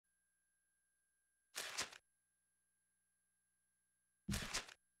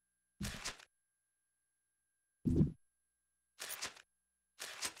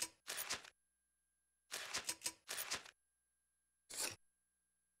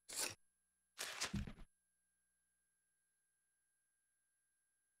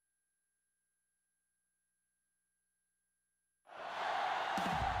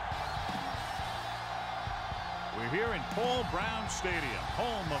in Paul Brown Stadium,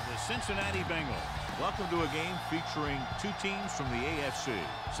 home of the Cincinnati Bengals. Welcome to a game featuring two teams from the AFC.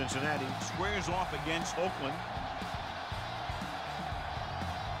 Cincinnati squares off against Oakland.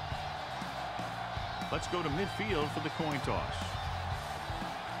 Let's go to midfield for the coin toss.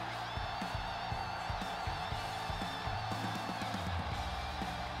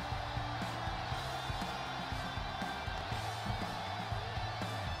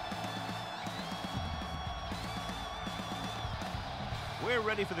 We're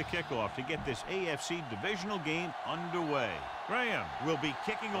ready for the kickoff to get this AFC Divisional game underway. Graham will be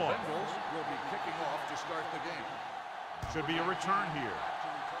kicking off. Bengals will be kicking off to start the game. Should be a return here.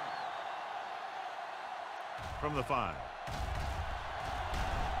 From the 5.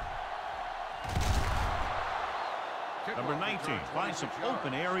 Number 19 finds some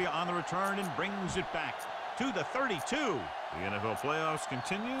open area on the return and brings it back to the 32. The NFL playoffs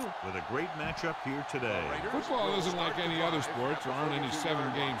continue with a great matchup here today. Football isn't like any other sport. There aren't any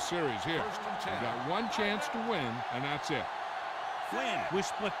 7-game series here. You've got one chance to win, and that's it. Flynn with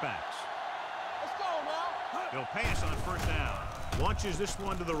split backs. Let's go now. He'll pass on first down. Launches this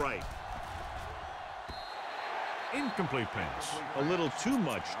one to the right. Incomplete pass. A little too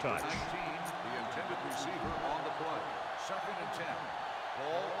much touch. 19, the intended receiver on the play. 2nd and 10.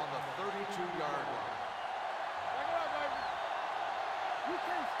 Ball on the 32-yard line. You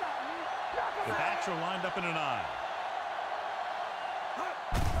can't stop me. The backs are lined up in an eye.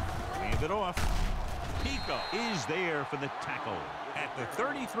 Hand it off. Pico is there for the tackle at the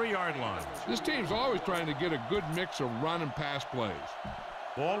 33-yard line. This team's always trying to get a good mix of run and pass plays.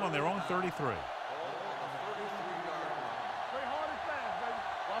 Ball on their own 33. Play hard and fast, baby.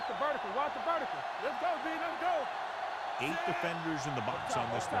 Watch the vertical. Watch the vertical. Let's go, B. Let's go. 8 defenders in the box on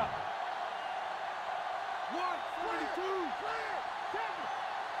this one. 1, 42.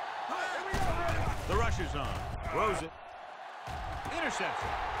 The rush is on. Throws it. Interception.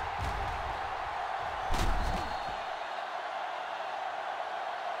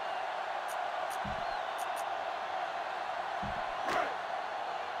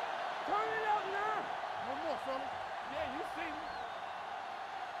 Turn it out now. One more, fella. Yeah, you see me.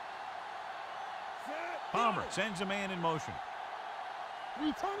 Palmer sends a man in motion.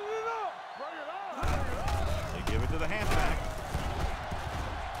 We turning it up. Bring it on. They give it to the halfback.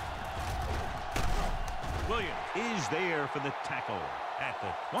 Williams is there for the tackle at the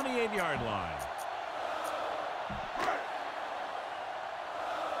 28-yard line.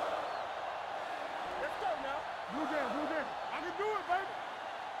 Let's go now. Blue game, blue game. I can do it, baby.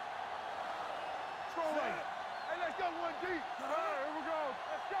 Throw away. Hey, let's go 1 deep. All right, here we go.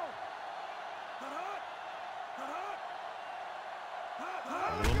 Let's go.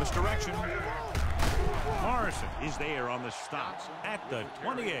 A little misdirection. Morrison is there on the stop at the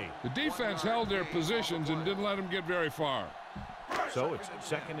 28. The defense held their positions and didn't let them get very far. So it's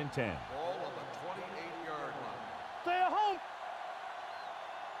 2nd and 10. Ball on the 28-yard line. Stay at home.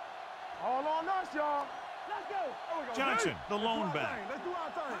 All on us, y'all. Let's go. There we go. Johnson, the lone back. Let's do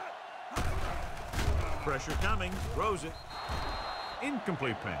our thing. Pressure coming. Throws it.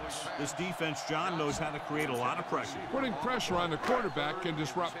 Incomplete pass. This defense, John, knows how to create a lot of pressure. Putting pressure on the quarterback can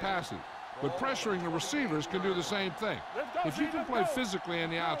disrupt passing, but pressuring the receivers can do the same thing. If you can play physically on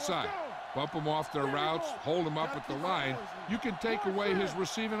the outside, bump them off their routes, hold them up at the line, you can take away his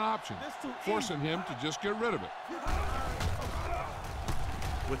receiving options, forcing him to just get rid of it.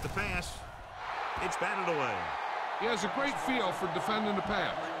 With the pass, it's batted away. He has a great feel for defending the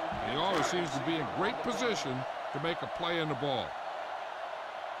pass. He always seems to be in great position to make a play in the ball.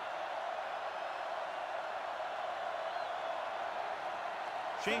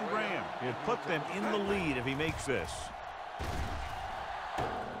 Shane Graham, he'll put them in the lead if he makes this.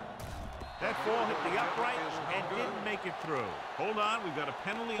 That ball hit the upright and didn't make it through. Hold on, we've got a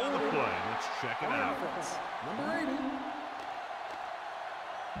penalty on the play. Let's check it out. Number 80.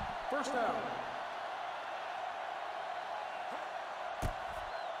 First down.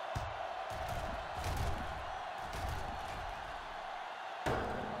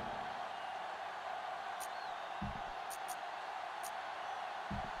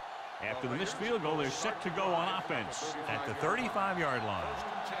 After the missed field goal, they're set to go on offense at the 35-yard line.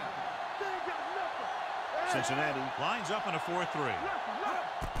 Cincinnati lines up in a 4-3.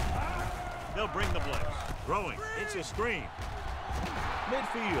 They'll bring the blitz. Throwing. It's a screen.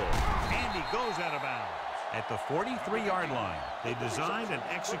 Midfield. And he goes out of bounds at the 43-yard line. They designed and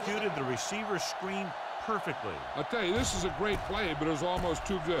executed the receiver screen perfectly. I'll tell you, this is a great play, but it was almost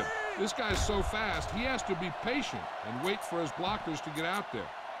too good. This guy's so fast, he has to be patient and wait for his blockers to get out there.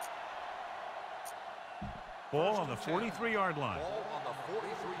 Ball on the 43-yard line. Ball on the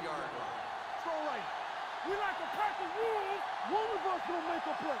 43-yard line. We like to practice One of us will make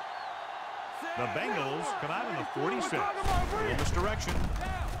a play. The Bengals come out in the 46. Little misdirection.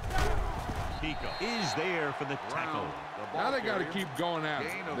 Pico is there for the tackle. Now they got to keep going at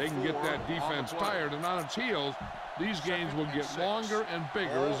it. They can get that defense tired and on its heels. These games will get longer and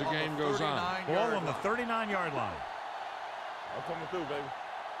bigger as the game goes on. Ball on the 39-yard line. I'm coming through, baby.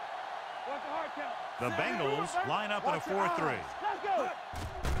 Watch the hard count. The Bengals line up in a 4-3. Let's go.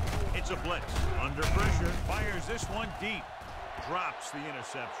 It's a blitz. Under pressure. Fires this one deep. Drops the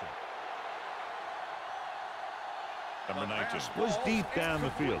interception. Number 19 was deep down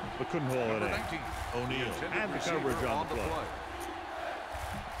the field, but couldn't haul it in. O'Neal had the coverage on the play.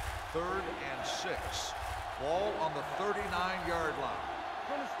 3rd and 6. Ball on the 39-yard line.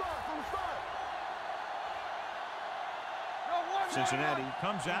 From the start. Cincinnati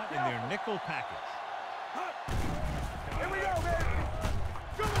comes out in their nickel package. Here we go, baby.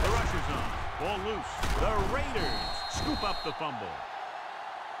 The rush is on. Ball loose. The Raiders scoop up the fumble.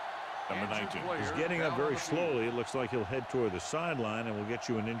 Number 19 is getting up very slowly. It looks like he'll head toward the sideline, and we'll get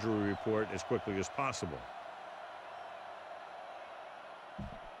you an injury report as quickly as possible.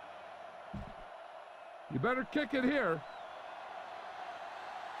 You better kick it here.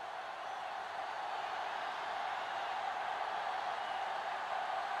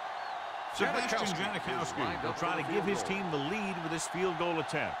 Sebastian Janikowski will try to give his team the lead with his field goal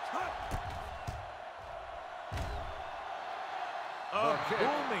attempt. A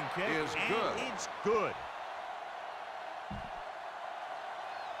booming kick, and it's good.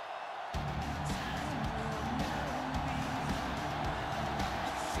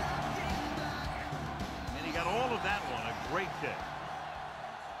 And he got all of that one, a great kick.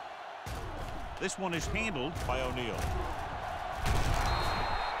 This one is handled by O'Neal.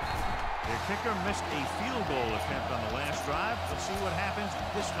 Their kicker missed a field goal attempt on the last drive. Let's see what happens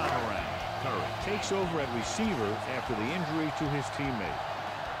this time around. Curry takes over at receiver after the injury to his teammate.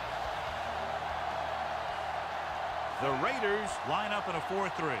 The Raiders line up in a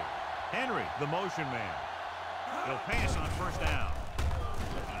 4-3. Henry, the motion man. He'll pass on first down.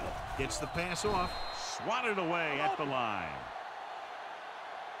 Gets the pass off. Swatted away at the line.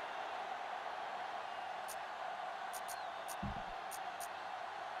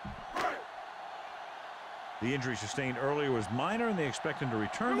 The injury sustained earlier was minor, and they expect him to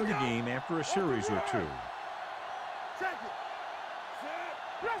return to the game after a series or two. Check it.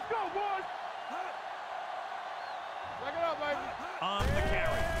 Let's go, boys. Back it up, baby. On the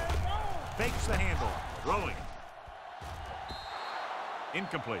carry. Fakes the handle. Throwing.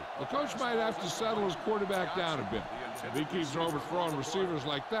 Incomplete. The coach might have to settle his quarterback down a bit. If he keeps overthrowing receivers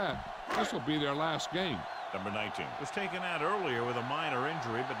like that, this will be their last game. Number 19 was taken out earlier with a minor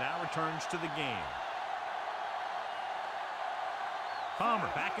injury, but now returns to the game. Palmer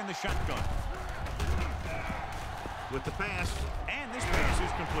back in the shotgun. With the pass, and this pass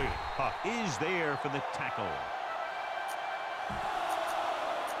is completed. Huff is there for the tackle.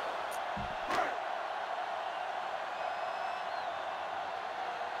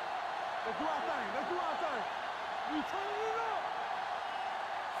 Let's do our thing. We turning it up.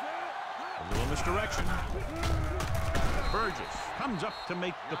 A little misdirection. Burgess comes up to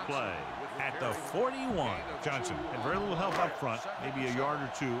make the play at the 41. Johnson had very little help up front, maybe a yard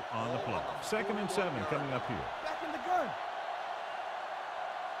or two on the play. 2nd and 7 coming up here. Back in the gun.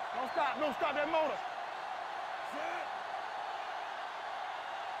 Don't stop that motor.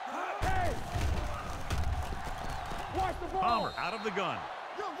 Hey! Watch the ball. Palmer out of the gun.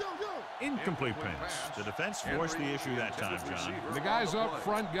 Yo. Incomplete pass. The defense forced the issue that time, John. The guys up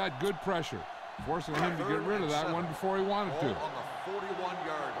front got good pressure, forcing him to get rid of that one before he wanted to. On the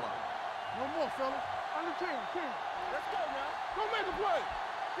 41-yard line. No more, fellas. On the team. Let's go now. Go make a play.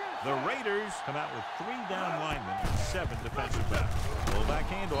 The Raiders come out with 3 down linemen and 7 defensive backs. Fullback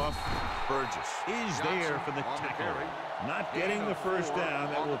handoff. Burgess is there for the tackle. Not getting the first down.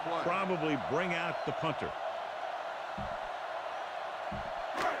 That will probably bring out the punter.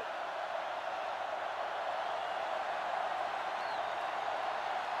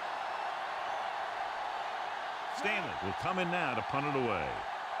 Stanley will come in now to punt it away.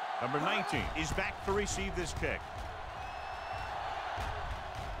 Number 19 is back to receive this kick.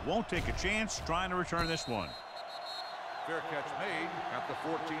 Won't take a chance trying to return this one. Fair catch made at the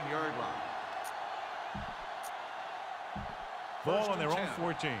 14-yard line. Ball on their own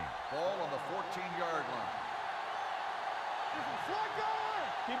 14. Ball on the 14-yard line.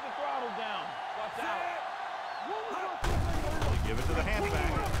 Keep the throttle down. Watch out. They give it to the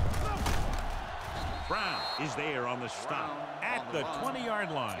halfback. Brown is there on the stop at the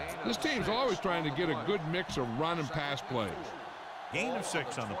 20-yard line. This team's always trying to get a good mix of run and pass plays. Gain of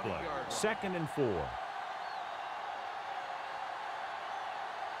 6 on the play. 2nd and 4.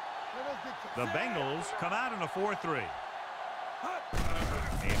 The Bengals come out in a 4-3.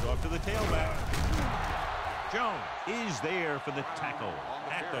 Hand off to the tailback. Jones is there for the tackle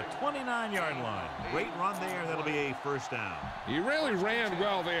at the 29-yard line. Great run there. That'll be a first down. He really ran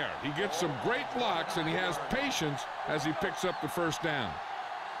well there. He gets some great blocks, and he has patience as he picks up the first down.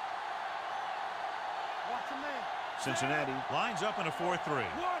 Cincinnati lines up in a 4-3.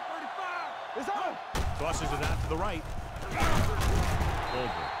 It's on. Tosses it out to the right.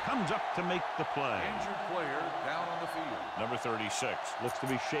 Over. Comes up to make the play. Injured player down on the field. Number 36 looks to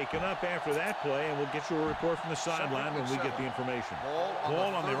be shaken up after that play, and we'll get you a report from the sideline when we get the information.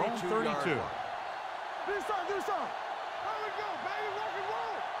 Ball on their own 32. Do something. There we go, baby. Rock and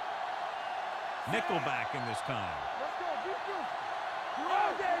roll. Nickelback in this time. Let's go. Be good.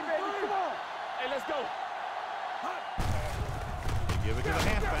 All day, baby. Come on. Hey, let's go. They give it to the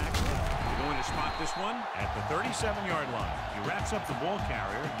halfback. They're going to spot this one at the 37-yard line. He wraps up the ball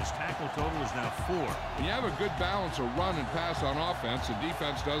carrier, and his tackle total is now 4. When you have a good balance of run and pass on offense, the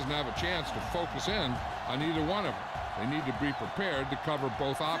defense doesn't have a chance to focus in on either one of them. They need to be prepared to cover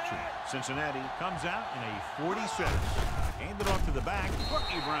both options. Cincinnati comes out in a 46. Handed off to the back.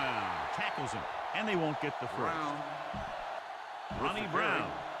 Rookie Brown tackles him, and they won't get the first. Ronnie Brown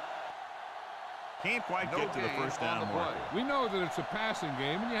can't quite get to the first down mark. We know that it's a passing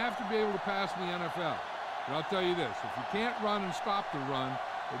game, and you have to be able to pass in the NFL. But I'll tell you this, if you can't run and stop the run,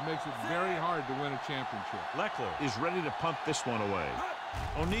 it makes it very hard to win a championship. Leckler is ready to pump this one away.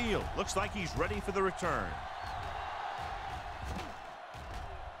 O'Neal looks like he's ready for the return.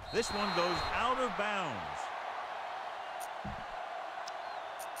 This one goes out of bounds.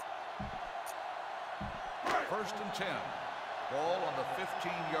 First and 10. Ball on the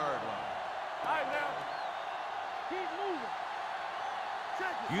 15-yard line. All right, now. Keep moving.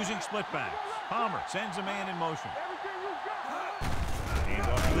 Check it. Using split backs. Palmer sends a man in motion. Everything you got.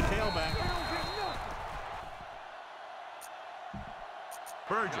 Hand off to the tailback. They don't get nothing.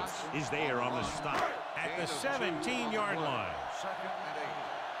 Burgess is there on the stop at the 17-yard line. Second and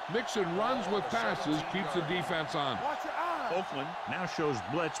 8. Mixing runs with passes keeps the defense on. Watch your eyes. Oakland now shows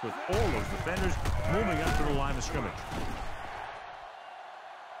blitz with all those defenders moving up to the line of scrimmage.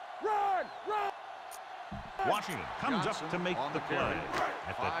 Run! Washington comes up to make the play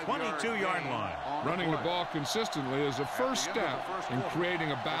at the 22-yard line. Running the ball consistently is a first step in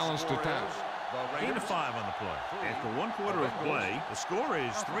creating a balanced attack. Gain of 5 on the play. After 1 quarter of play, the score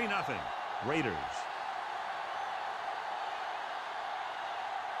is 3-0. Raiders.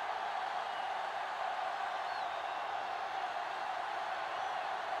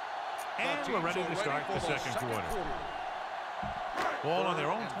 And we're ready to start the second quarter. Ball on their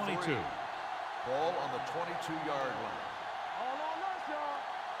own 22. Ball on the 22-yard line. All on us, y'all.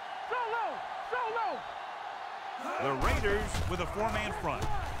 So low. The Raiders with a 4-man front.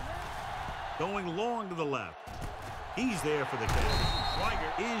 Going long to the left. He's there for the catch.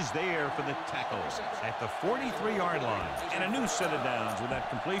 Schweiger is there for the tackle at the 43-yard line. And a new set of downs with that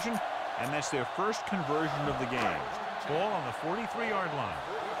completion. And that's their first conversion of the game. Ball on the 43-yard line.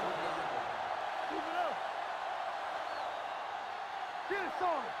 Keep it up. Get it,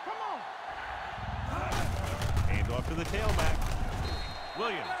 son. Come on. Hand off to the tailback.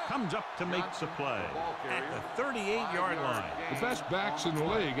 Williams comes up to make the play at the 38-yard line. The best backs in the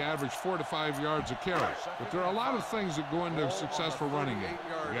league average 4 to 5 yards a carry. But there are a lot of things that go into a successful running game.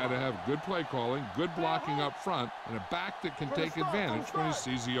 You got to have good play calling, good blocking up front, and a back that can take advantage when he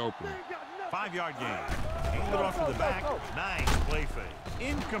sees the opening. 5-yard gain. Handed off to the back. Nice play fake.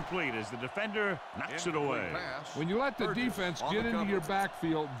 Incomplete as the defender knocks it away. When you let the defense get into your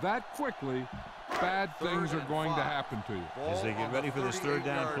backfield that quickly, bad things are going to happen to you. As they get ready for this third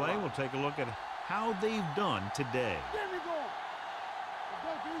down play, we'll take a look at how they've done today. There we go.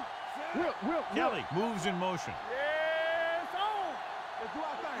 Let's go, dude. Kelly moves in motion. Yes, on. Let's do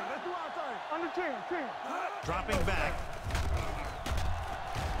our thing. Under 10. Dropping back.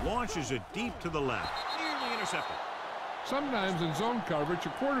 Launches it deep to the left. Nearly intercepted. Sometimes in zone coverage, a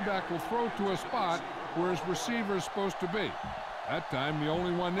quarterback will throw to a spot where his receiver is supposed to be. That time, the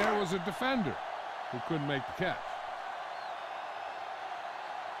only one there was a defender who couldn't make the catch.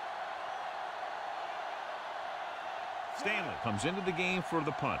 Stanley comes into the game for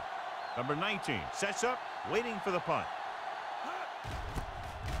the punt. Number 19 sets up, waiting for the punt.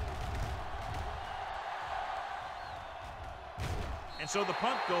 And so the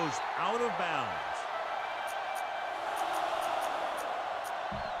punt goes out of bounds.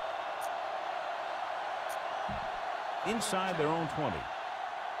 Inside their own 20.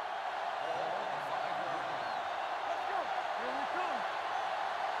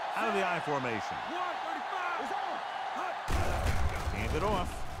 Out of the I formation. Hand it off.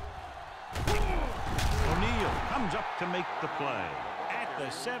 comes up to make the play at the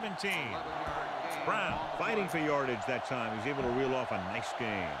 17. Brown fighting for yardage that time. He's able to reel off a nice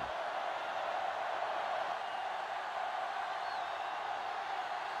gain.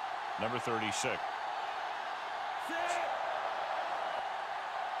 Number 36.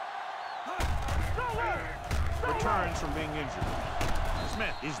 Returns from being injured.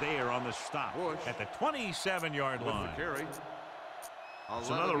 Smith is there on the stop at the 27-yard line. It's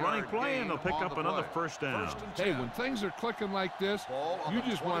another running play, and they'll pick up another first down. Hey, when things are clicking like this, you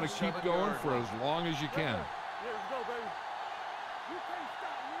just want to keep going for as long as you can.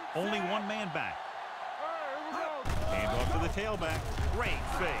 Only one man back. Hand off to the tailback. Great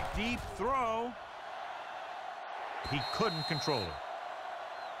fake. Deep throw. He couldn't control it.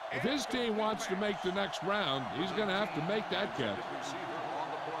 If his team wants to make the next round, he's going to have to make that catch.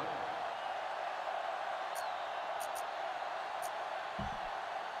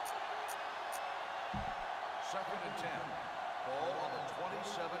 Second and 10. Ball on the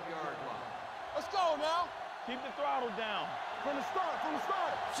 27-yard line. Let's go now. Keep the throttle down. From the start.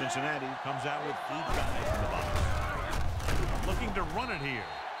 Cincinnati comes out with 8 guys in the box. Looking to run it here.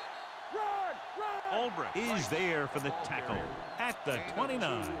 Ulbrich is there for the tackle at the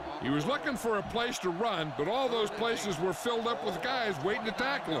 29. He was looking for a place to run, but all those places were filled up with guys waiting to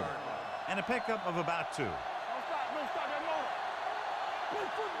tackle him. And a pickup of about 2.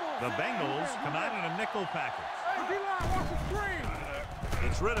 The Bengals come out in a nickel package.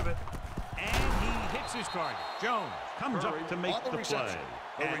 Gets rid of it. And he hits his target. Jones comes up to make the play.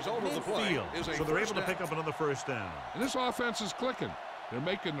 At midfield, so they're able to pick up another first down. And this offense is clicking. They're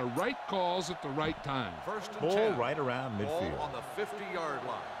making the right calls at the right time. First and Ball 10. right around midfield. Ball on the 50-yard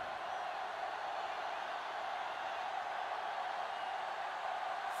line.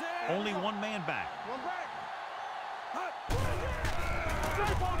 Only one man back.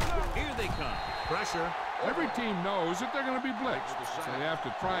 Here they come. Pressure. Every team knows that they're going to be blitzed, so they have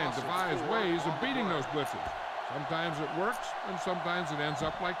to try and devise ways of beating those blitzes. Sometimes it works, and sometimes it ends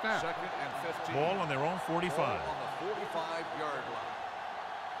up like that. Second and 15. Ball on their own 45. Ball on the 45-yard line.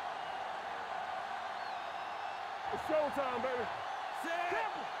 It's showtime, baby.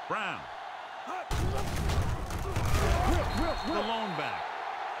 Brown. The lone back.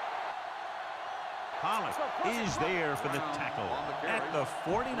 Pollock is there for the tackle at the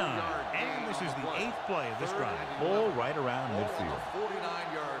 49. And this is the 8th play of this drive. Ball right around midfield.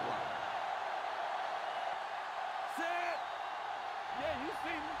 49-yard line.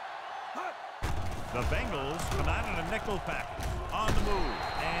 The Bengals come out in a nickel package. On the move.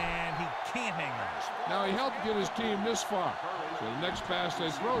 And he can't hang on. Now, he helped get his team this far, so the next pass they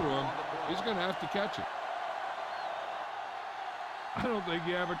throw to him, he's going to have to catch it. I don't think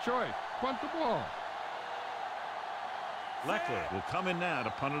you have a choice. Punt the ball. Leckler will come in now to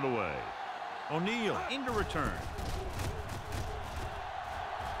punt it away. O'Neal into return.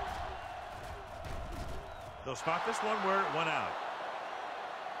 They'll start this one where it went out.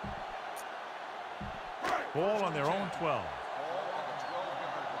 Ball on their own 12.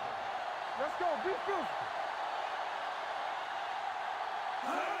 Let's go. Be physical.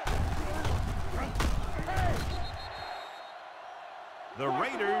 The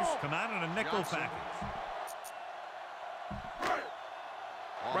Raiders come out in a nickel package.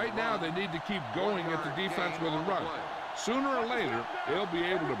 Right now, they need to keep going at the defense with a run. Sooner or later, they'll be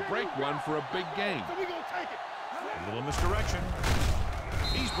able to break one for a big gain. So we gonna take it. A little misdirection.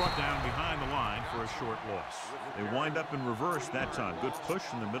 He's brought down behind the line for a short loss. They wind up in reverse that time. Good push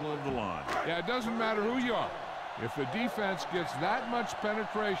in the middle of the line. Yeah, it doesn't matter who you are. If the defense gets that much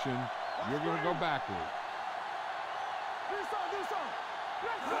penetration, you're going to go backward.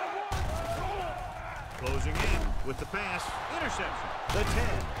 Closing in with the pass. Interception. The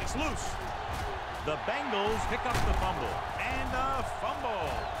 10. It's loose. The Bengals pick up the fumble. And a fumble.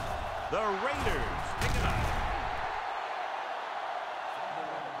 The Raiders pick it up.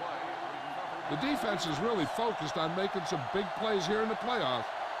 The defense is really focused on making some big plays here in the playoffs.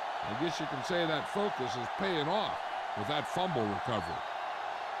 I guess you can say that focus is paying off with that fumble recovery.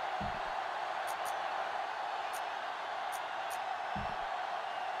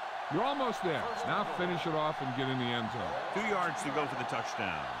 You're almost there. Now finish it off and get in the end zone. 2 yards to go for the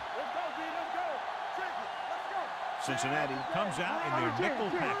touchdown. Let's go, B. Let's go. Take it. Let's go. Cincinnati comes out in their nickel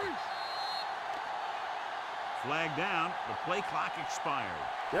package. Flag down. The play clock expired.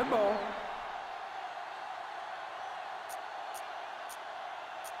 Dead ball.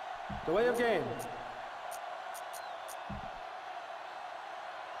 Delay of game.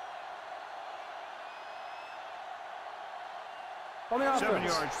 On the offense. 7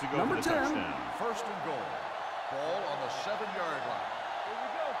 yards to go Number for the 10. touchdown. First and goal. Ball on the 7-yard line. Here we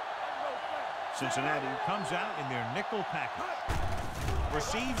go. Let's go. Cincinnati comes out in their nickel package.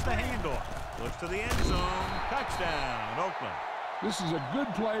 Receives the handoff. Looks to the end zone. Touchdown, Oakland. This is a good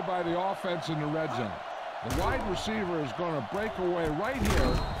play by the offense in the red zone. The wide receiver is going to break away right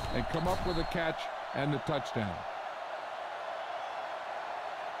here and come up with a catch and the touchdown.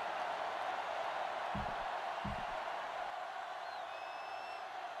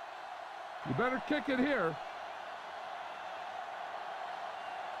 You better kick it here.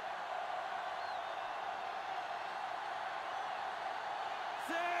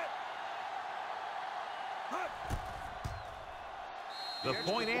 The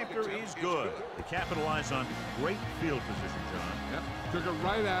point after is good. They capitalize on great field position, John. Yep. Took it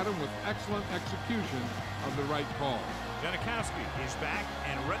right at him with excellent execution of the right call. Janikowski is back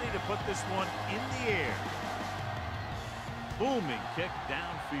and ready to put this one in the air. Booming kick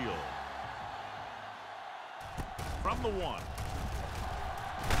downfield. From the 1.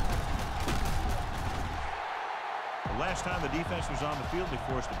 The last time the defense was on the field, they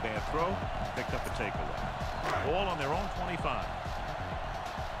forced a bad throw, picked up a takeaway. Ball on their own 25.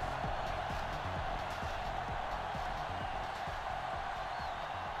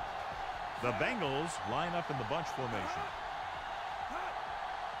 The Bengals line up in the bunch formation.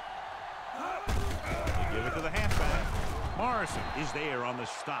 They give it to the halfback. Morrison is there on the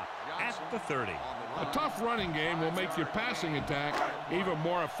stop at the 30. A tough running game will make your passing attack even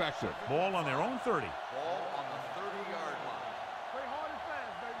more effective. Ball on their own 30. Ball on the 30-yard line. Play hard and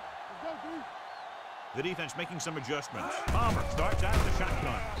fast, baby. Let's go, D. The defense making some adjustments. Palmer starts out of the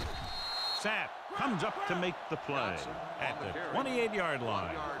shotgun. Sapp comes up to make the play at the 28-yard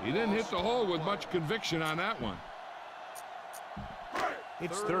line. He didn't hit the hole with much conviction on that one.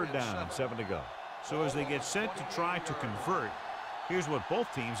 It's 3rd down and 7 to go. So as they get set to try to convert, here's what both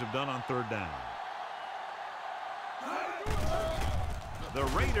teams have done on 3rd down. The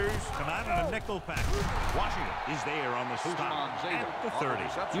Raiders come out in a nickel package. Washington is there on the stop at the 30.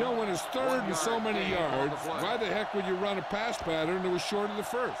 You know, when it's 3rd and so many yards, why the heck would you run a pass pattern that was short of the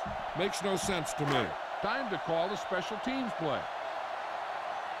 1st? Makes no sense to me. Time to call the special teams play.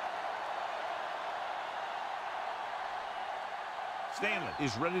 Stanley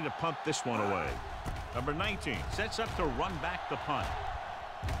is ready to punt this one away. Number 19 sets up to run back the punt.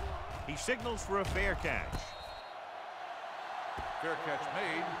 He signals for a fair catch. Fair catch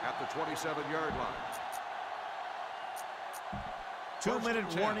made at the 27-yard line.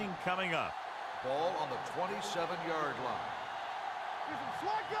 2-minute warning coming up. Ball on the 27-yard line. Get some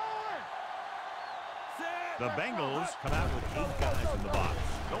slot going. The Bengals come out with 8 guys in the box.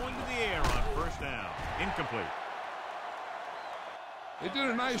 Going to the air on 1st down. Incomplete. They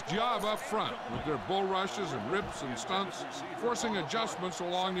did a nice job up front with their bull rushes and rips and stunts, forcing adjustments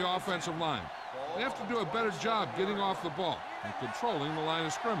along the offensive line. They have to do a better job getting off the ball and controlling the line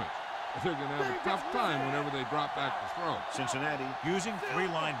of scrimmage. They're going to have a tough time whenever they drop back to throw. Cincinnati using 3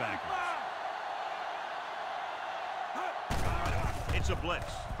 linebackers. It's a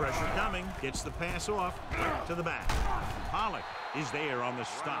blitz. Pressure coming. Gets the pass off. Right to the back. Pollock is there on the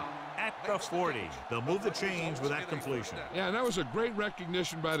stop at the 40. They'll move the chains with that completion. Yeah, and that was a great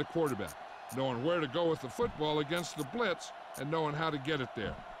recognition by the quarterback, knowing where to go with the football against the blitz and knowing how to get it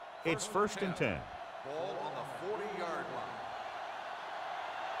there. It's 1st and 10. Ball on the 40-yard line.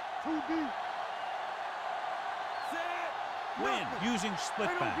 2 deep. Wynn using split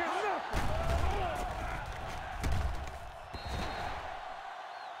They don't back. get nothing.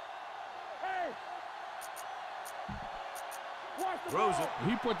 Hey. Watch the Throws ball. it.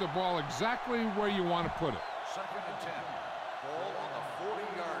 He put the ball exactly where you want to put it. 2nd and 10. Ball on the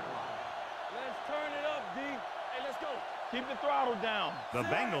 40-yard line. Let's turn it up, D. Hey, let's go. Keep the throttle down. The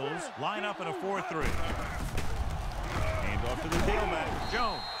Bengals line up in a 4-3. Hand off to the tailback.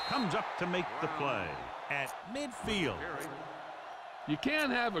 Jones comes up to make the play at midfield. You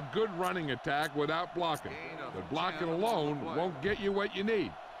can't have a good running attack without blocking, but blocking alone won't get you what you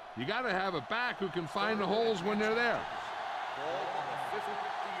need. You got to have a back who can find the holes when they're there. Ball on the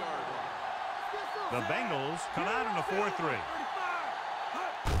 50-yard line. The Bengals come out in a 4-3.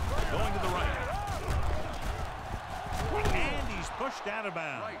 Going to the right. And he's pushed out of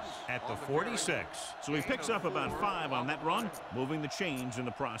bounds at the 46. So he picks up about 5 on that run, moving the chains in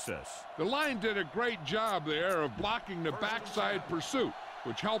the process. The line did a great job there of blocking the backside pursuit,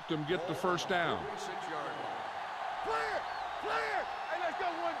 which helped him get the 1st down. 46-yard line. Clear. Clear. Hey, let's go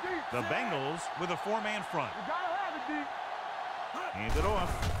 1 deep. The Bengals with a 4-man front. You gotta have it, D. Hand it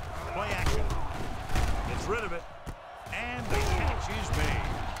off. Play action. Gets rid of it. And the catch is made.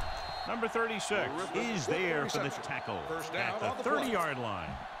 Number 36 is there for the tackle at the 30-yard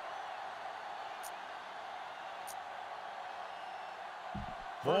line.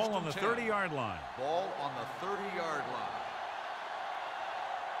 Ball on the 30-yard line. Ball on the 30-yard line.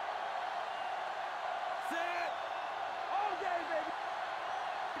 Set. All day, baby.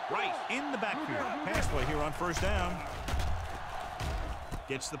 Right in the backfield. Pass play here on first down.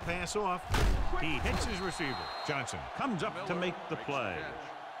 Gets the pass off. He hits his receiver. Johnson comes up to make the play.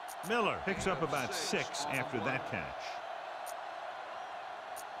 Miller picks up about 6 after that catch.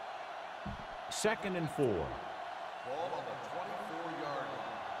 2nd and 4. Ball on the 24-yard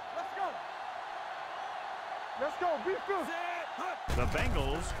line. Let's go. Let's go. Be fierce. The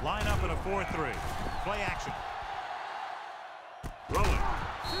Bengals line up in a 4-3. Play action. Rolling.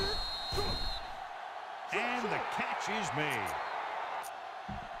 And the catch is made.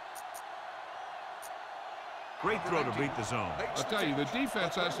 Great throw to beat the zone. I'll tell you, the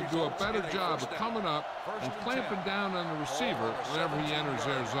defense has to do a better job of coming up and clamping down on the receiver whenever he enters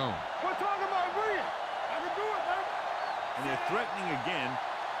their zone. We're talking about brilliant. I can do it, man. And they're threatening again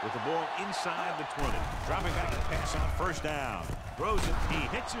with the ball inside the 20. Dropping back to pass on first down. Throws it. He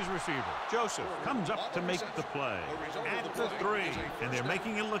hits his receiver. Joseph comes up to make the play. At the 3. And they're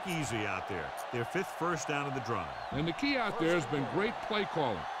making it look easy out there. Their 5th first down of the drive. And the key out there has been great play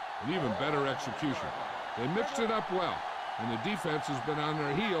calling and even better execution. They mixed it up well, and the defense has been on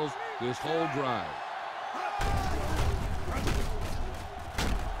their heels this whole drive.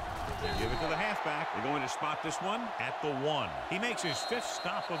 They give it to the halfback. They're going to spot this one at the 1. He makes his 5th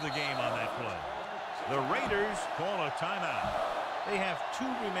stop of the game on that play. The Raiders call a timeout. They have 2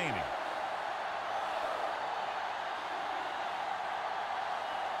 remaining.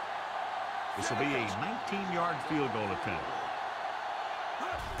 This will be a 19-yard field goal attempt.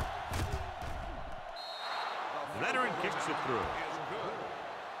 Veteran kicks it through.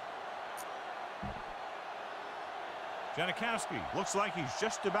 Janikowski looks like he's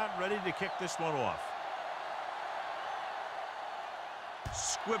just about ready to kick this one off.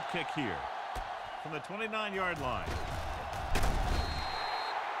 Squib kick here from the 29-yard line.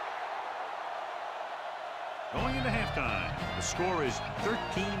 Going into halftime, the score is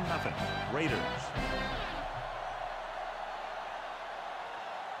 13-0 Raiders.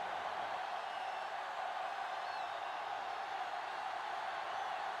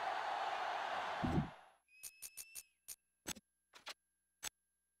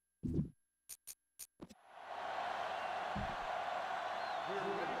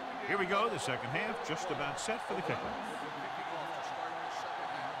 Here we go, the second half, just about set for the kickoff.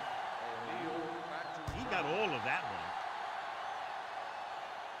 He got all of that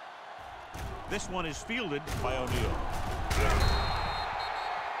one. This one is fielded by O'Neal.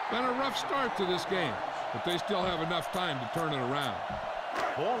 Been a rough start to this game, but they still have enough time to turn it around.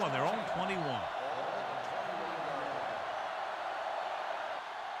 Ball on their own 21.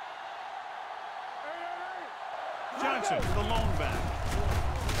 Johnson, the lone back.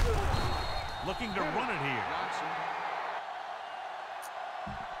 Looking to run it here.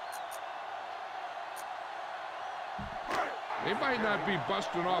 They might not be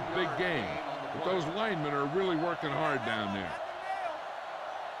busting off big game, but those linemen are really working hard down there.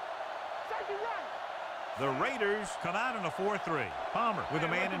 The Raiders come out in a 4-3. Palmer with a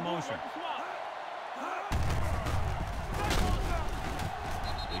man in motion.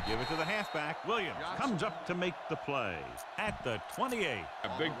 They give it to the halfback. Williams comes up to make the play at the 28. A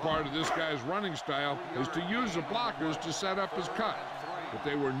big part of this guy's running style is to use the blockers to set up his cut, but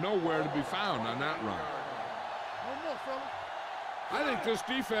they were nowhere to be found on that run. I think this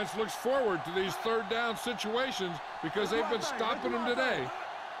defense looks forward to these third down situations because they've been stopping them today.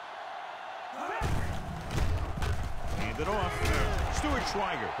 Handed off. Stuart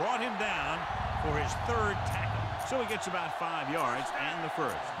Schweiger brought him down for his 3rd tackle. So he gets about 5 yards and the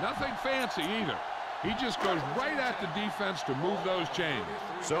first. Nothing fancy either. He just goes right at the defense to move those chains.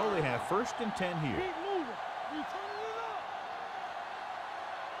 So they have 1st and 10 here.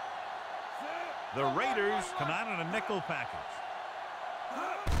 The Raiders come out in a nickel package.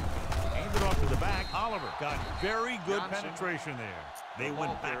 Handed off to the back. Oliver got very good penetration there. They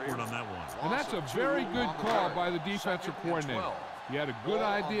went backward on that one. And that's a very good call by the defensive coordinator. He had a good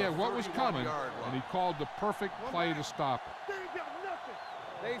idea of what was coming, and he called the perfect play to stop it.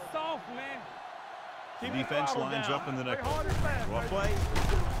 They soft, man. The defense lines up in the nickel. Draw play.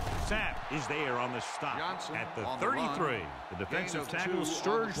 Sapp is there on the stop at the 33. The defensive tackle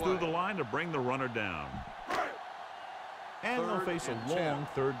surged through the line to bring the runner down. And they'll face a long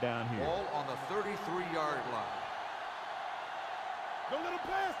 3rd down here. Ball on the 33-yard line. Don't let him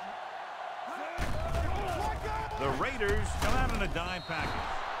pass. The Raiders come out in a dime package.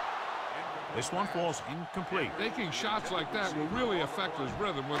 This one falls incomplete. Taking shots like that will really affect his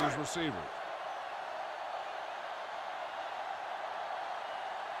rhythm with his receivers.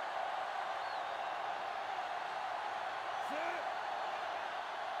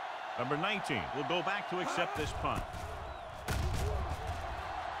 Number 19 will go back to accept this punt.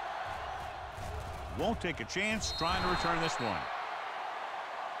 Won't take a chance trying to return this one.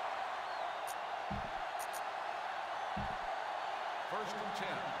 First and 10.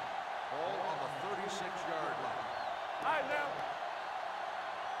 Ball on the 36-yard line. All right, now.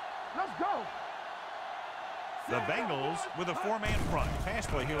 Let's go. The Bengals with a 4-man front. Pass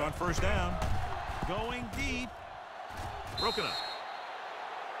play here on first down. Going deep. Broken up.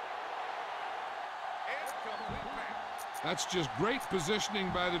 That's just great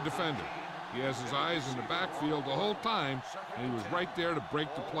positioning by the defender. He has his eyes in the backfield the whole time, and he was right there to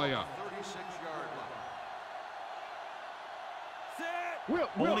break the play up.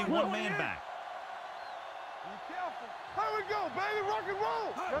 Only one man back. Be careful. Here we go, baby. Rock and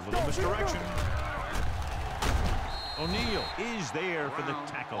roll. A little misdirection. O'Neal is there for the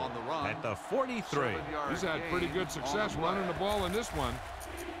tackle at the 43. He's had pretty good success running the ball in this one.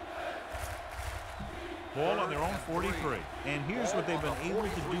 Ball on their own 43. And here's what they've been able to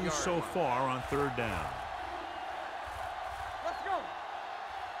do so far on third down. Let's go.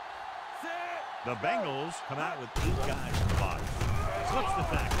 The Bengals come out with 8 guys in the box. Slips the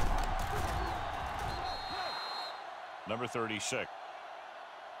tackle. Number 36.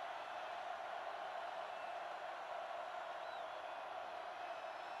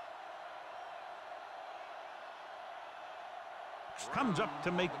 Comes up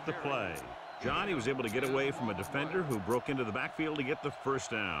to make the play. John, he was able to get away from a defender who broke into the backfield to get the first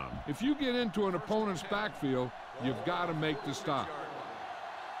down. If you get into an opponent's backfield, you've got to make the stop.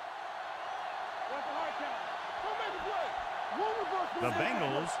 The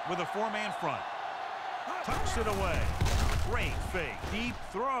Bengals with a 4-man front. Tucks it away. Great fake. Deep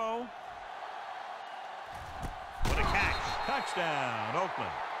throw. What a catch. Touchdown,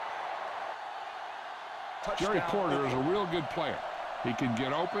 Oakland. Jerry Porter is a real good player. He can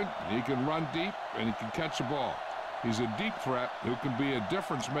get open, he can run deep, and he can catch the ball. He's a deep threat who can be a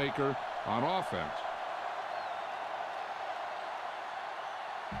difference maker on offense.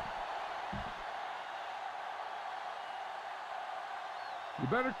 You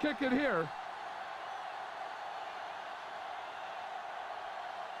better kick it here.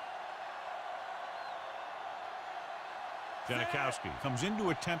 Janikowski comes in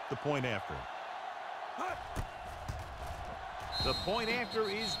to attempt the point after. The point after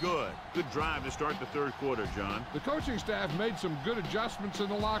is good. Good drive to start the third quarter, John. The coaching staff made some good adjustments in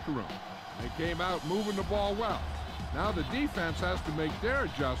the locker room. They came out moving the ball well. Now the defense has to make their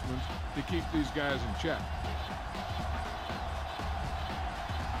adjustments to keep these guys in check.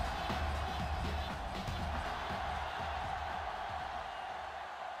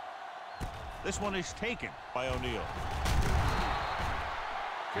 This one is taken by O'Neal.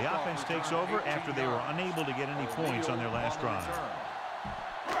 The offense takes over after they were unable to get any points on their last drive.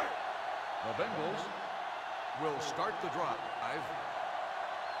 The Bengals will start the drive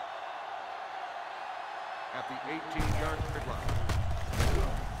at the 18-yard line.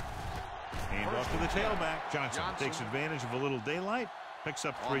 Hand off to the tailback. Johnson takes advantage of a little daylight, picks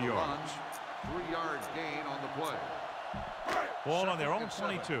up 3 yards. 3-yard gain on the play. Ball on their own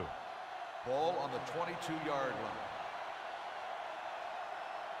 22. Ball on the 22-yard line.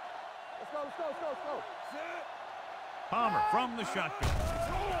 Let's go. Palmer from the shotgun.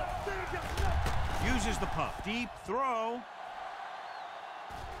 Uses the pump. Deep throw.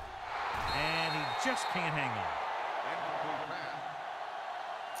 And he just can't hang on.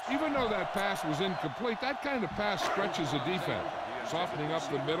 Even though that pass was incomplete, that kind of pass stretches the defense, softening up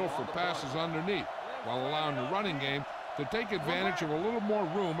the middle for passes underneath, while allowing the running game to take advantage of a little more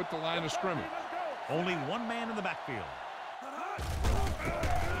room at the line of scrimmage. Only one man in the backfield.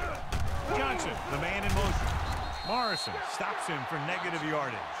 Johnson, the man in motion. Morrison stops him for negative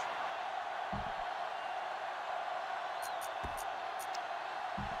yardage.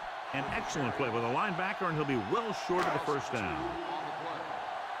 An excellent play with a linebacker, and he'll be well short of the first down.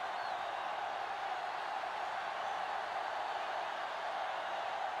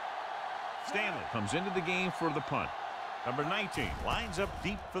 Stanley comes into the game for the punt. Number 19 lines up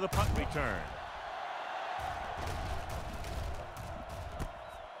deep for the punt return.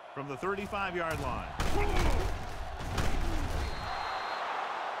 From the 35-yard line. 44-yard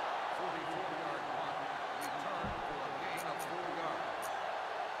punt. Return for a gain of 4 yards.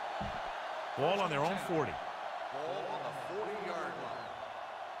 Ball on their own 40. Ball on the 40-yard line.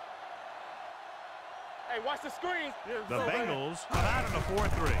 Hey, watch the screen. The Bengals come out in a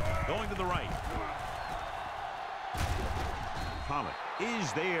 4-3. Going to the right. Pollock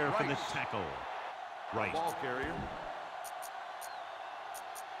is there for the tackle. Right. Ball carrier.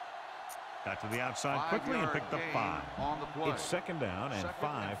 Got to the outside quickly and picked up 5. On the play. It's 2nd down and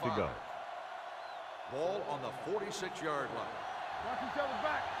 5 to go. Ball on the 46-yard line. Watch each other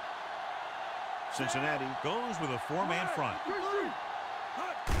back. Cincinnati goes with a 4-man front.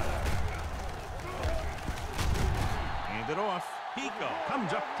 Hand it off. Pico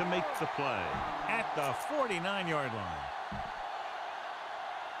comes up to make the play at the 49-yard line.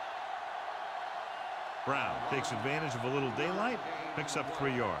 Brown takes advantage of a little daylight, picks up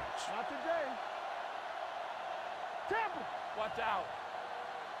 3 yards. Not today. Tampa. Watch out.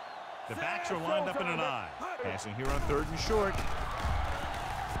 The backs are lined up in an I. Passing here on 3rd and short.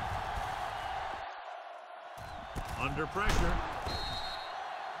 Under pressure.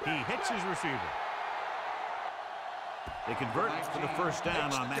 He hits his receiver. They convert for the 1st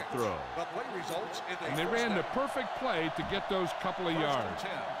down on that throw. The play results in And they ran the perfect play to get those couple of yards.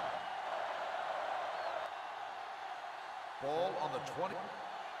 Ball on the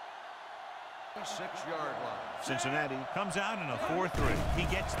 26-yard line. Cincinnati comes out in a 4-3. He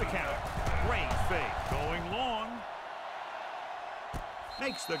gets the count. Great fake. Going long.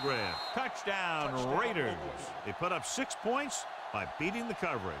 Makes the grab. Touchdown, Raiders. They put up 6 points by beating the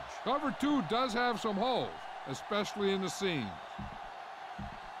coverage. Cover 2 does have some holes, especially in the seams.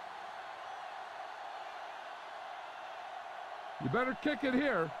 You better kick it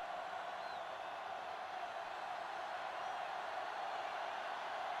here.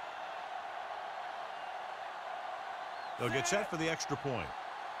 They'll get set for the extra point.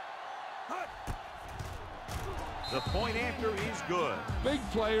 The point after is good. Big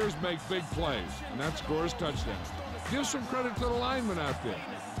players make big plays, and that scores touchdowns. Give some credit to the linemen out there.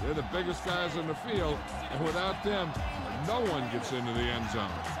 They're the biggest guys in the field, and without them, no one gets into the end zone.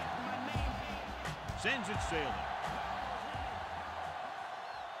 Sends it sailing.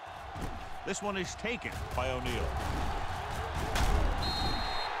 This one is taken by O'Neal.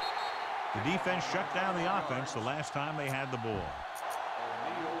 The defense shut down the offense the last time they had the ball.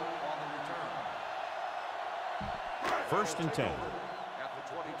 O'Neal on the return. 1st and 10. At the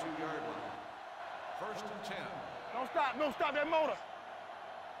 22-yard line. 1st and 10. Don't stop that motor.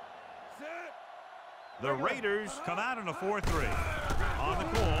 The Raiders come out in a 4-3. On the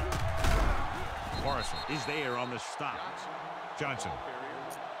call. Morrison is there on the stop. Johnson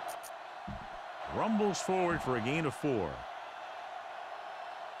rumbles forward for a gain of 4. Gain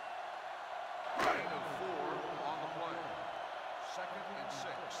of 4 on the play. 2nd and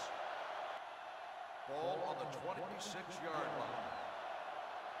 6. Ball on the 26-yard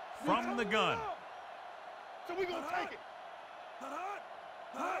line. From the gun. So we gonna take it.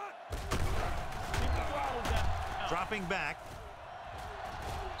 Dropping back.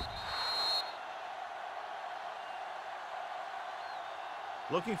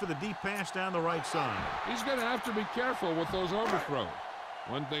 Looking for the deep pass down the right side. He's going to have to be careful with those overthrows.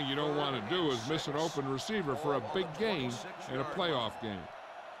 One thing you don't want to do is miss an open receiver for a big gain in a playoff game.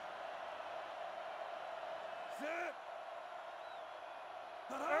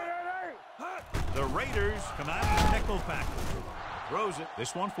 The Raiders come out in a nickel package. Throws it.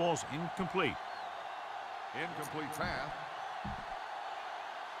 This one falls incomplete. Incomplete pass.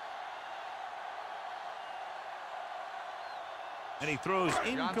 And he throws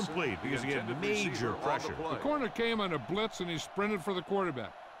incomplete because he had major pressure. The corner came on a blitz and he sprinted for the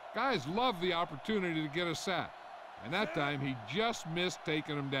quarterback. Guys love the opportunity to get a sack. And that time he just missed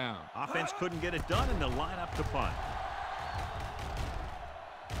taking him down. Offense couldn't get it done and they'll line up to punt.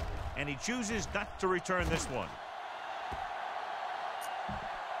 And he chooses not to return this one.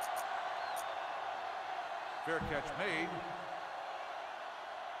 Fair catch made.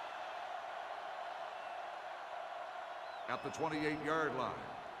 At the 28-yard line.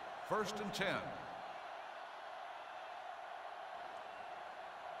 1st and 10.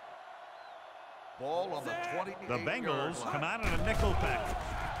 Ball on the 28-yard line. The Bengals come out in a nickel package.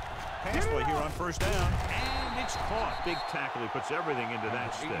 Pass play here on 1st down. And it's caught. Big tackle. He puts everything into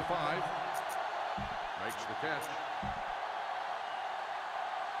that stick. 85. Makes the catch.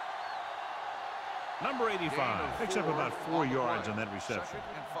 Number 85 picks up about 4 yards on that reception.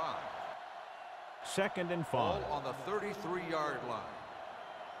 2nd and 5. Ball on the 33-yard line.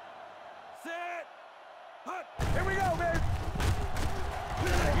 Here we go, baby.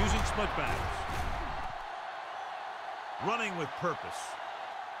 Using split backs. Running with purpose.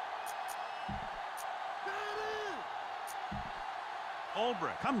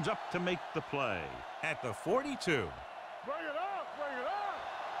 Ulbrich comes up to make the play at the 42. Bring it up, bring it up.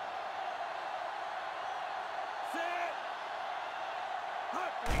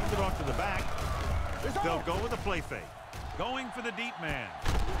 Hand it off to the back. They'll go with a play fake. Going for the deep man.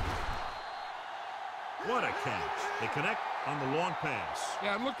 What a catch. They connect on the long pass.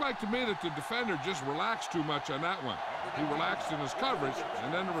 Yeah, it looked like to me that the defender just relaxed too much on that one. He relaxed in his coverage,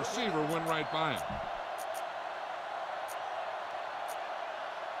 and then the receiver went right by him.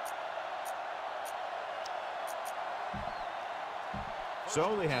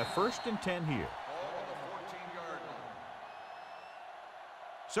 So they have 1st and 10 here.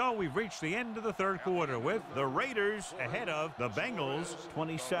 So we've reached the end of the 3rd quarter with the Raiders ahead of the Bengals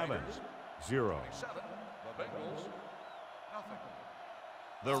 27-0.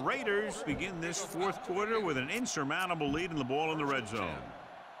 The Raiders begin this 4th quarter with an insurmountable lead in the ball in the red zone.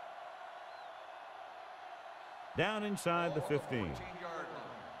 Down inside the 15.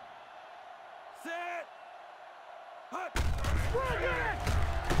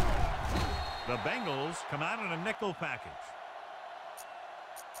 The Bengals come out in a nickel package.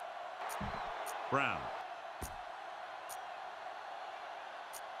 Brown.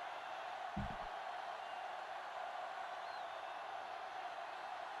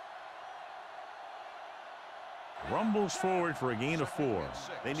 Rumbles forward for a gain of 4.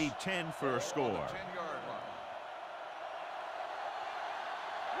 They need 10 for a score.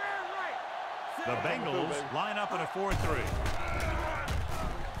 The Bengals line up in a 4-3.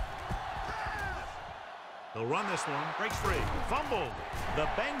 They'll run this one. Breaks free. Fumbled. The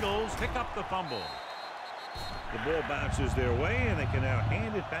Bengals pick up the fumble. The ball bounces their way, and they can now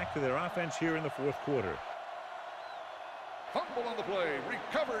hand it back to their offense here in the 4th quarter. Fumble on the play.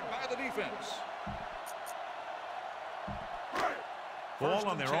 Recovered by the defense. Ball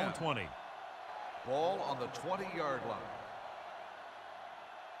on their own 20. Ball on the 20-yard line.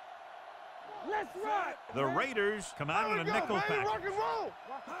 Let's run. The Raiders come out in a nickel package. Rock and roll.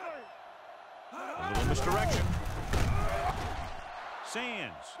 A little misdirection.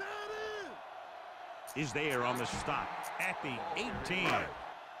 Sands is there on the stop at the 18.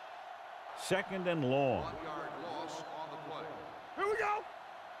 2nd and long. 1-yard loss on the play. Here we go.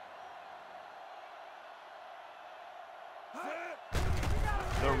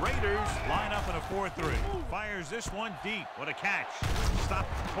 The Raiders line up in a 4-3. Fires this one deep. What a catch. Stopped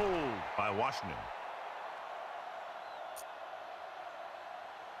cold by Washington.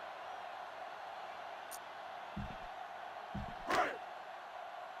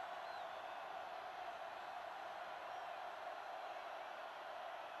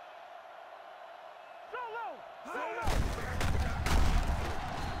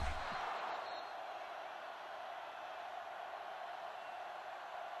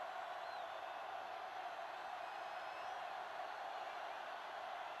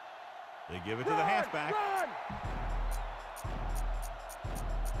 They give it to the halfback.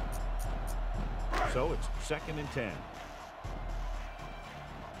 So it's 2nd and 10.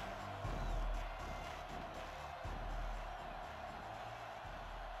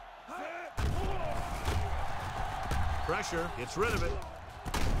 Pressure, gets rid of it.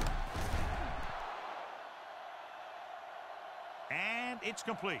 And it's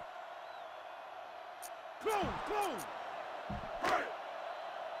complete. Close.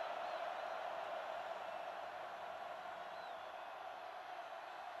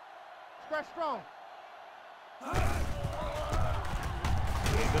 Stretch strong. Hands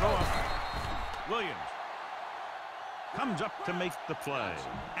it off. Williams comes up to make the play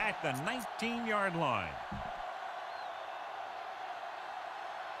at the 19-yard line.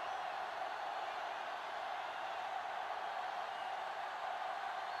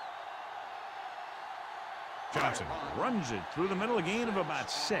 Johnson runs it through the middle, a gain of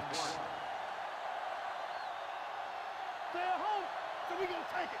about 6. Stay at home, so we gonna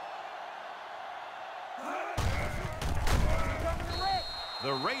take it.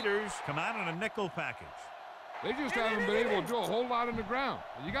 The Raiders come out in a nickel package. They just haven't been able to do a whole lot on the ground.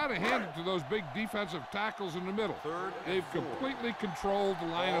 You got to hand it to those big defensive tackles in the middle. They've completely controlled the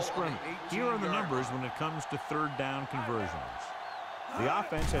line of scrimmage. Here are the numbers when it comes to 3rd down conversions. The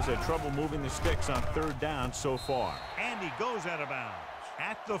offense has had trouble moving the sticks on 3rd down so far. And he goes out of bounds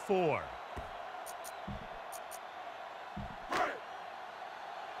at the 4.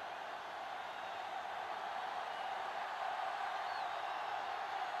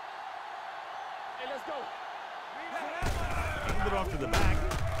 Hey, let's go. Hand it off to the back.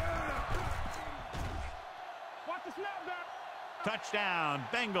 Watch the snap back. Touchdown,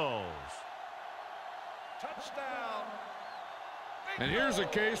 Bengals. Touchdown. And here's a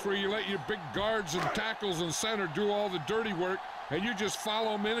case where you let your big guards and tackles and center do all the dirty work, and you just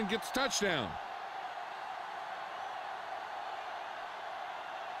follow them in and get the touchdown.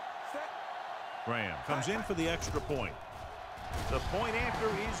 Graham comes in for the extra point. The point after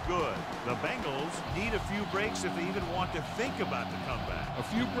is good. The Bengals need a few breaks if they even want to think about the comeback. A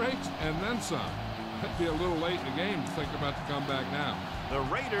few breaks and then some. Might be a little late in the game to think about the comeback now. The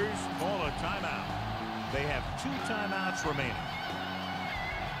Raiders call a timeout. They have 2 timeouts remaining.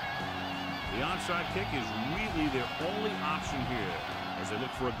 The onside kick is really their only option here as they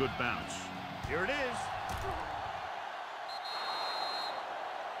look for a good bounce. Here it is.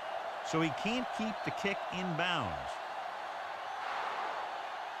 So he can't keep the kick in bounds.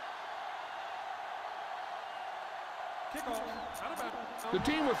 The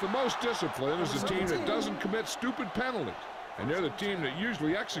team with the most discipline is the team that doesn't commit stupid penalties. And they're the team that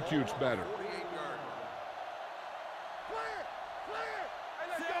usually executes better.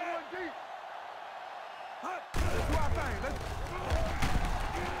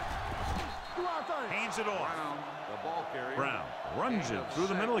 Hands it off. Brown, the ball carrier. Brown runs it through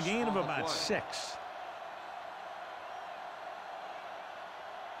the middle, a gain of about 6.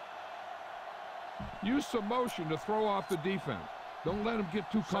 Use some motion to throw off the defense. Don't let them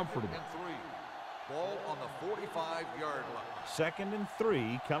get too comfortable. 2nd and 3. Ball on the 45-yard line. 2nd and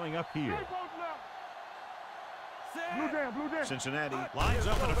 3 coming up here. Blue jam. Cincinnati lines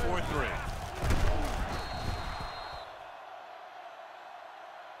up in a 4-3.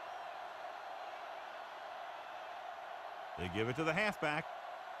 They give it to the halfback.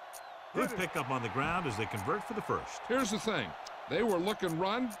 Good pickup on the ground as they convert for the first. Here's the thing. They were looking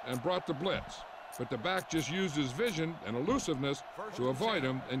run and brought the blitz. But the back just used his vision and elusiveness to avoid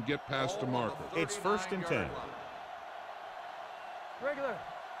him and get past the marker. It's 1st and 10. Regular.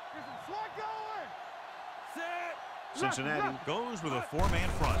 Get some swat going. Set. Cincinnati goes with a 4-man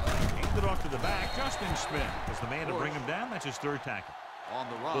front. Handed off to the back. Justin Smith is the man to bring him down. That's his 3rd tackle. On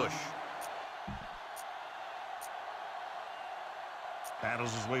the run. Bush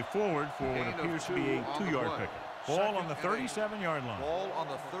battles his way forward for what appears to be a 2-yard pickup. Ball on the 37-yard line. Ball on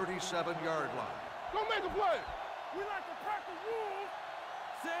the 37-yard line. Don't make a play. We like to practice rules.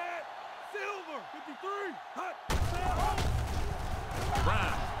 Set. Silver. 53. Hut. Set.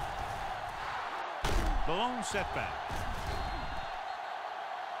 Brown. The lone setback.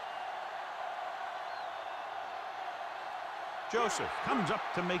 Joseph comes up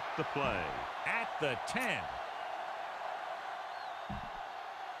to make the play at the 10.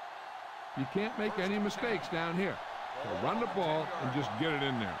 You can't make any mistakes down here. So run the ball and just get it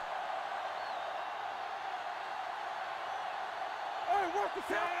in there. Hey, work the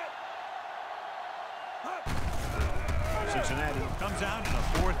set. Cincinnati comes out in a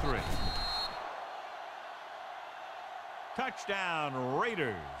 4-3. Touchdown,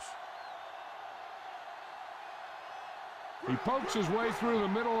 Raiders. He pokes his way through the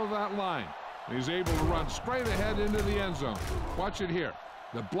middle of that line. He's able to run straight ahead into the end zone. Watch it here.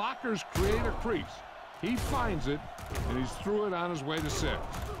 The blockers create a crease. He finds it, and he's through it on his way to 6.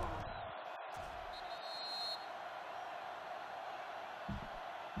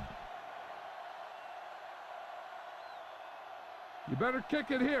 You better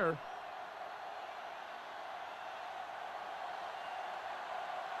kick it here.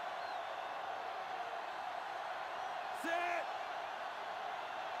 Set.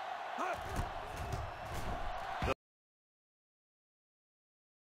 Hut.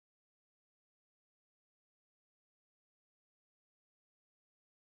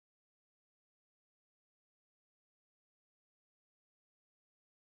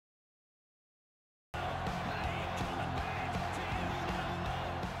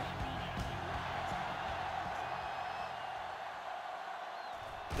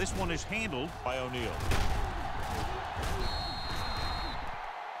 This one is handled by O'Neal.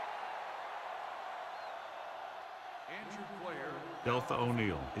 Delta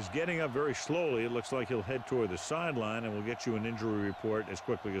O'Neal is getting up very slowly. It looks like he'll head toward the sideline, and we'll get you an injury report as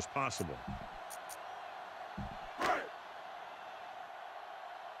quickly as possible. The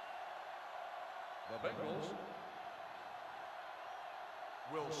Bengals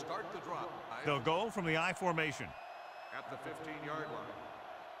will start the drop. They'll go from the I formation. At the 15-yard line.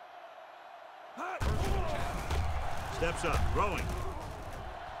 Steps up, throwing.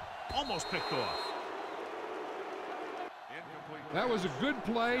 Almost picked off. Incomplete. That was a good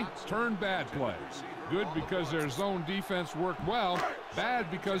play, turned bad play. Good because their zone defense worked well.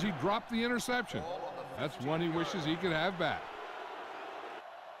 Bad because he dropped the interception. That's one he wishes he could have back.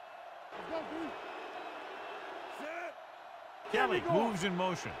 Kelly moves in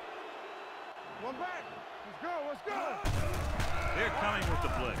motion. One back. Let's go. They're coming with the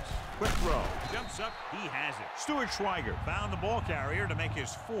blitz. Quick throw. Jumps up. He has it. Stuart Schweiger found the ball carrier to make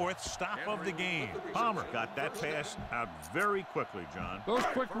his 4th stop of the game. Palmer got that pass out very quickly, John. Those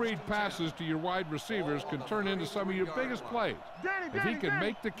quick read passes to your wide receivers can turn into some of your biggest plays. If he can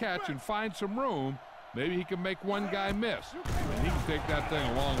make the catch and find some room, Maybe he can make one guy miss, and he can take that thing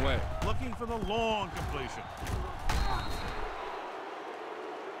a long way. Looking for the long completion.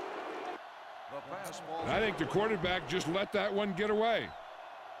 I think the quarterback just let that one get away.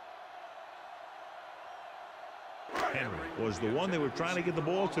 Henry was the one they were trying to get the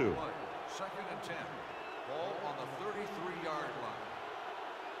ball to. 2nd and 10. Ball on the 33-yard line.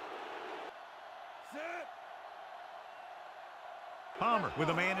 Set. Palmer with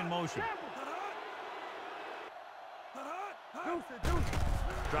a man in motion.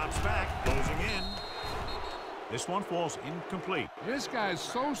 Drops back, closing in. This one falls incomplete. This guy's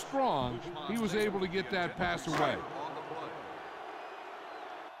so strong, he was able to get that pass away. On the play.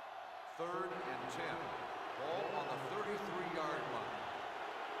 3rd and 10. Ball on the 33-yard line.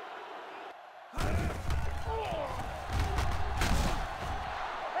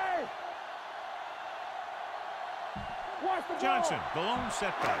 Hey! Watch the ball. Johnson, the lone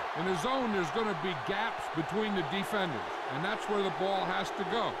setback. In the zone, there's going to be gaps between the defenders, and that's where the ball has to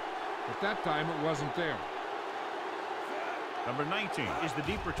go. At that time, it wasn't there. Number 19 is the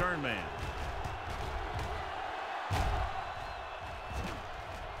deep return man.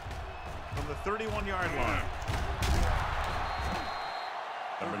 From the 31-yard line.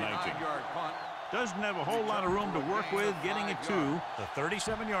 Number 19 39-yard punt. doesn't have a whole lot of room to work with, getting it to the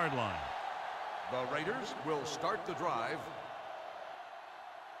 37-yard line. The Raiders will start the drive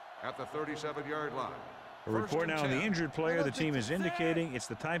at the 37-yard line. A report now on the injured player. The team is indicating it's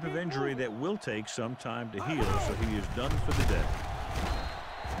the type of injury that will take some time to heal, so he is done for the day.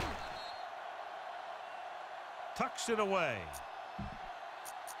 Tucks it away.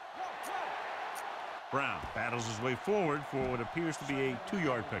 Brown battles his way forward for what appears to be a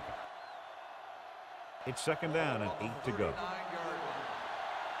 2-yard pickup. It's 2nd down and 8 to go. 39-yard line.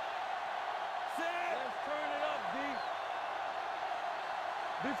 Set. Let's turn it up, D.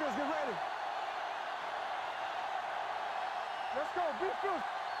 Defense, get ready. Let's go, defense.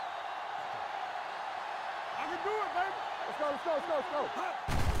 I can do it, baby. Let's go.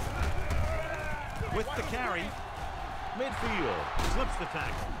 With the carry, midfield slips the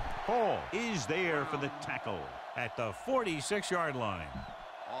tackle. Hall is there for the tackle at the 46-yard line.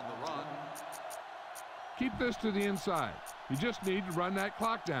 On the run. Keep this to the inside. You just need to run that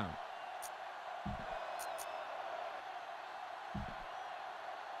clock down.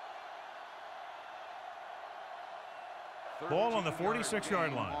 Ball on the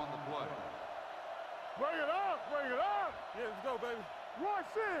 46-yard line. On the play. Bring it up, bring it up. Yeah, let's go, baby.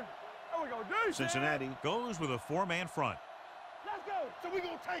 Rush in. There we go, D. Cincinnati goes with a 4-man front. Let's go. So we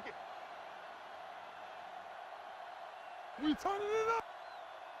gonna take it. We turning it up.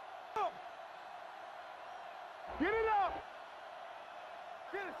 Get it up.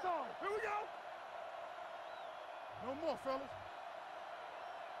 Get it, son. Here we go. No more, fellas.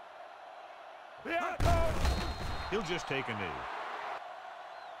 Here it comes. He'll just take a knee.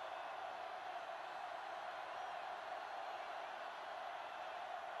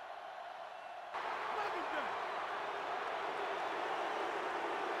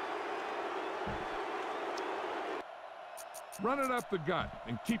 Run it up the gut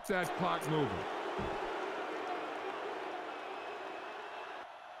and keep that clock moving.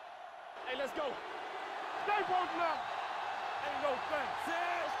 Hey, let's go. Stay focused now. Ain't no thing.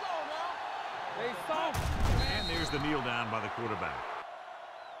 Let's go now. They soft. And there's the kneel down by the quarterback.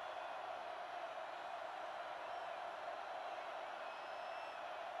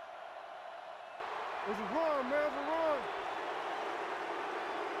 It's a run, man. It's a run.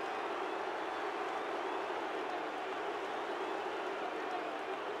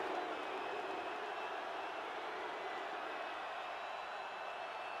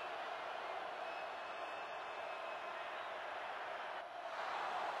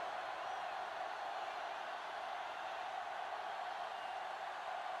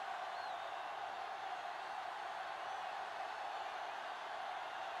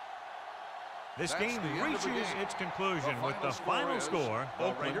 This That's game the end of the reaches game. its conclusion The with the final score. the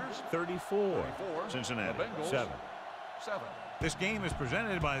Oakland Raiders 34, 34, Cincinnati the Bengals 7. 7. This game is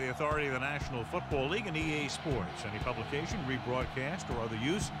presented by the authority of the National Football League and EA Sports. Any publication, rebroadcast, or other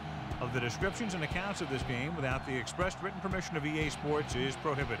use of the descriptions and accounts of this game without the expressed written permission of EA Sports is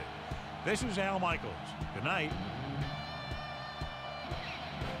prohibited. This is Al Michaels. Good night.